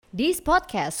This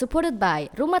podcast supported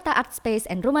by Rumata Art Space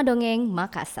and Rumah Dongeng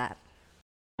Makassar.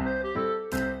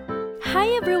 Hi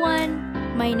everyone,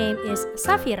 my name is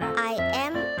Safira. I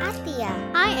am Atia.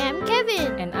 I am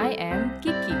Kevin. And I am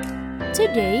Kiki.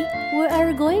 Today, we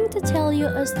are going to tell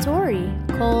you a story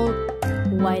called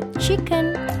White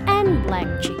Chicken and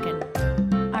Black Chicken.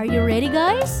 Are you ready,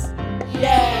 guys?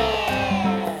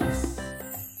 Yes!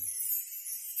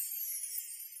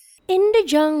 In the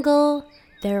jungle,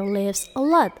 there lives a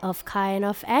lot of kind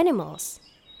of animals.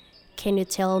 Can you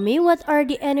tell me what are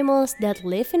the animals that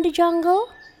live in the jungle?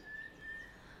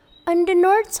 On the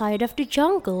north side of the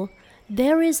jungle,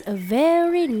 there is a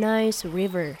very nice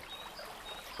river.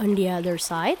 On the other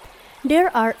side,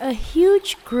 there are a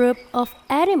huge group of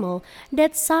animals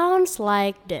that sounds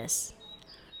like this.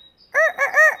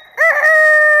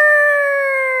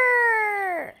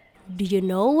 Do you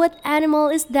know what animal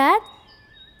is that?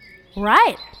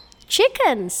 Right,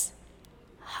 chickens.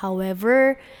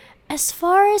 However, as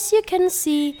far as you can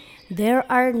see, there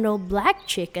are no black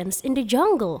chickens in the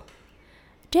jungle.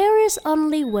 There is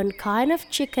only one kind of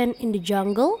chicken in the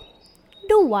jungle,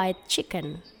 the white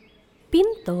chicken.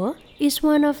 Pinto is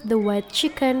one of the white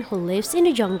chicken who lives in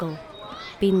the jungle.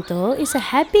 Pinto is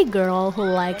a happy girl who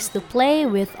likes to play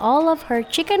with all of her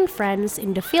chicken friends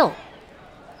in the field.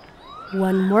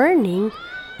 One morning,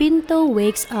 Pinto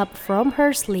wakes up from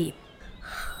her sleep.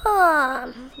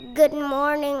 Good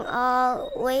morning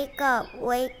all. Wake up,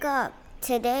 wake up.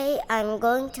 Today I'm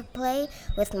going to play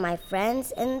with my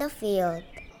friends in the field.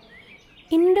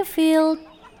 In the field,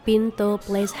 Pinto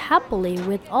plays happily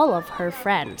with all of her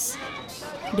friends.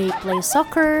 They play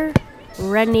soccer,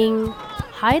 running,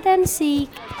 hide and seek,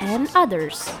 and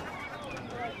others.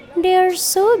 They are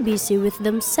so busy with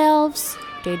themselves,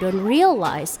 they don't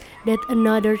realize that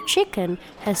another chicken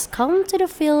has come to the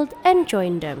field and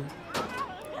joined them.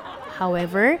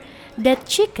 However, that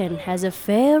chicken has a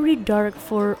very dark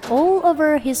fur all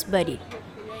over his body.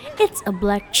 It's a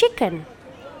black chicken.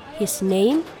 His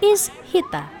name is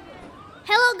Hita.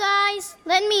 Hello guys,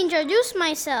 let me introduce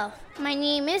myself. My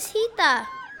name is Hita.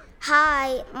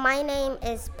 Hi, my name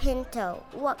is Pinto.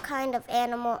 What kind of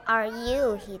animal are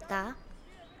you, Hita?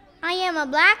 I am a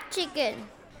black chicken.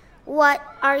 What,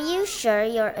 are you sure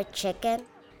you're a chicken?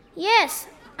 Yes,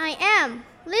 I am.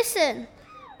 Listen.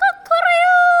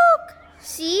 Kukuruyuk!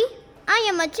 See, I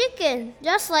am a chicken,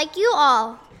 just like you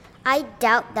all. I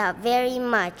doubt that very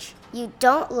much. You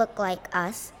don't look like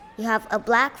us. You have a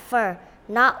black fur,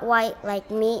 not white like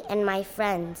me and my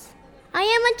friends. I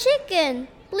am a chicken.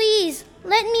 Please,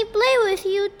 let me play with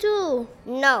you too.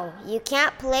 No, you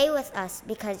can't play with us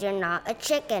because you're not a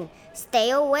chicken. Stay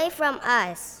away from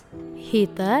us.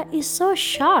 Hita is so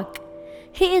shocked.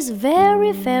 He is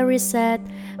very sad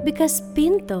because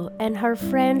Pinto and her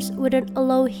friends wouldn't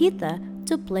allow Hita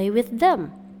to play with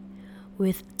them.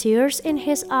 With tears in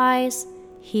his eyes,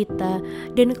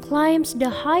 Hita then climbs the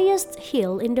highest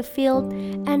hill in the field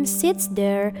and sits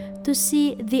there to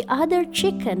see the other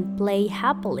chicken play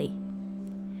happily.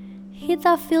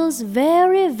 Hita feels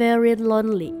very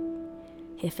lonely.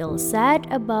 He feels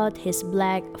sad about his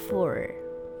black fur.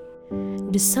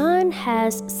 The sun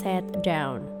has set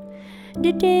down.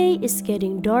 The day is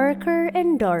getting darker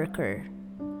and darker.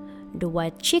 The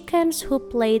white chickens who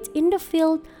played in the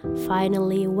field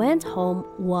finally went home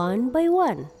one by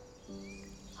one.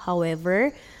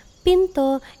 However,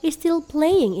 Pinto is still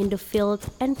playing in the field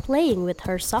and playing with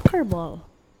her soccer ball.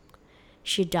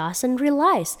 She doesn't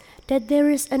realize that there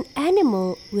is an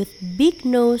animal with big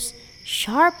nose,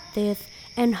 sharp teeth,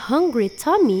 and hungry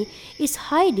tummy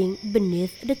is hiding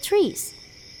beneath the trees.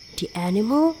 The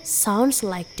animal sounds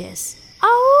like this.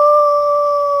 Ow!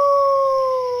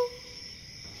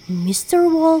 Mr.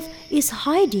 Wolf is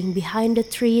hiding behind the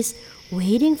trees,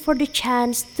 waiting for the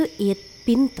chance to eat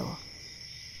Pinto.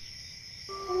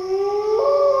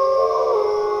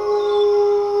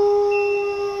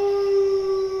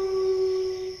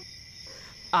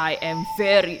 I am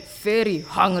very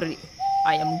hungry.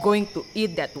 I am going to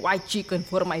eat that white chicken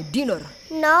for my dinner.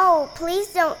 No, please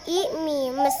don't eat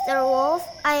me, Mr. Wolf.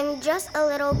 I am just a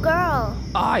little girl.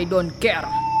 I don't care.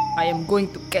 I am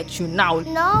going to catch you now.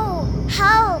 No,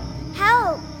 help,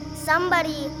 help.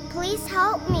 Somebody, please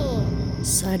help me.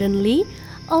 Suddenly,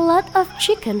 a lot of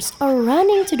chickens are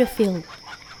running to the field.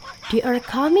 They are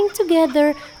coming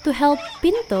together to help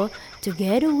Pinto to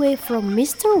get away from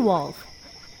Mr. Wolf.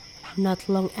 Not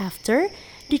long after,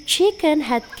 the chicken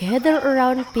had gathered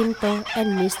around Pinto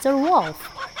and Mr. Wolf.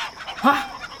 Huh?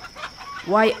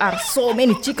 Why are so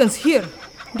many chickens here?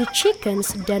 The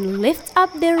chickens then lift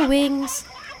up their wings,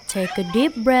 take a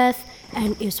deep breath,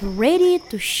 and is ready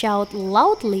to shout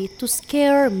loudly to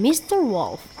scare Mr.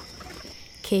 Wolf.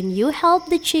 Can you help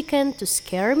the chicken to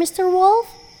scare Mr.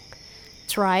 Wolf?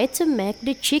 Try to make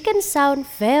the chicken sound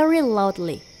very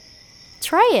loudly.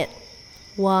 Try it.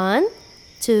 1,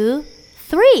 2,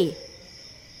 3.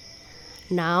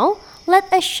 Now, let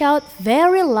us shout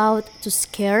very loud to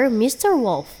scare Mr.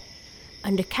 Wolf.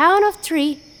 On the count of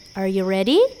 3, are you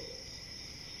ready?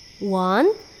 1,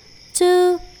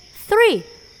 2, 3.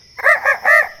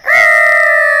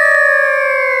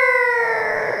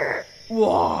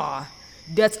 Wow,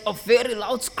 that's a very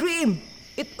loud scream.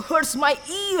 It hurts my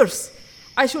ears.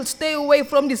 I should stay away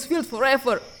from this field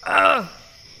forever.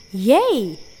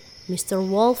 Yay! Mr.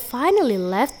 Wolf finally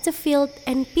left the field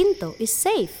and Pinto is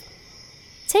safe.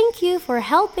 Thank you for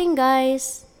helping,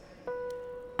 guys.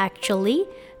 Actually,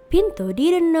 Pinto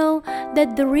didn't know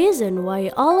that the reason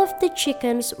why all of the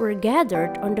chickens were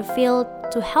gathered on the field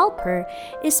to help her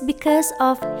is because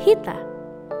of Hita.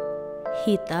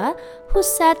 Hita, who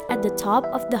sat at the top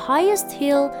of the highest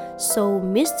hill, saw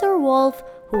Mr. Wolf,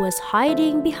 who was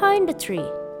hiding behind the tree.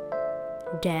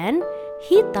 Then,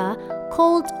 Hita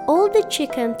called all the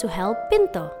chickens to help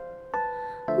Pinto.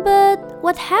 But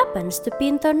what happens to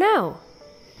Pinto now?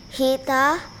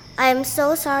 Hita, I'm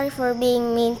so sorry for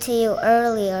being mean to you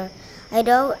earlier. I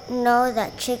don't know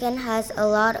that chicken has a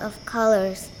lot of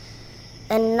colors,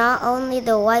 and not only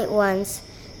the white ones.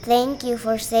 Thank you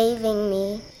for saving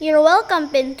me. You're welcome,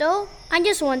 Pinto. I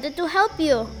just wanted to help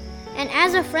you. And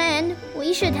as a friend,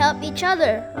 we should help each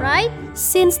other, right?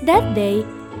 Since that day,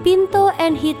 Pinto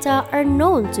and Hita are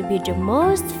known to be the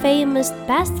most famous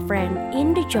best friend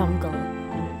in the jungle.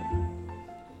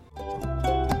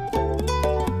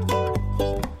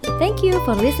 Thank you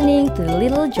for listening to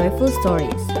Little Joyful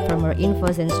Stories. For more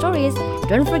infos and stories,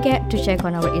 don't forget to check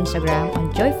on our Instagram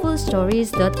on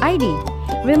joyfulstories.id.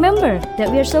 Remember that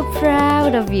we are so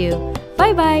proud of you.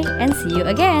 Bye bye and see you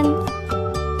again.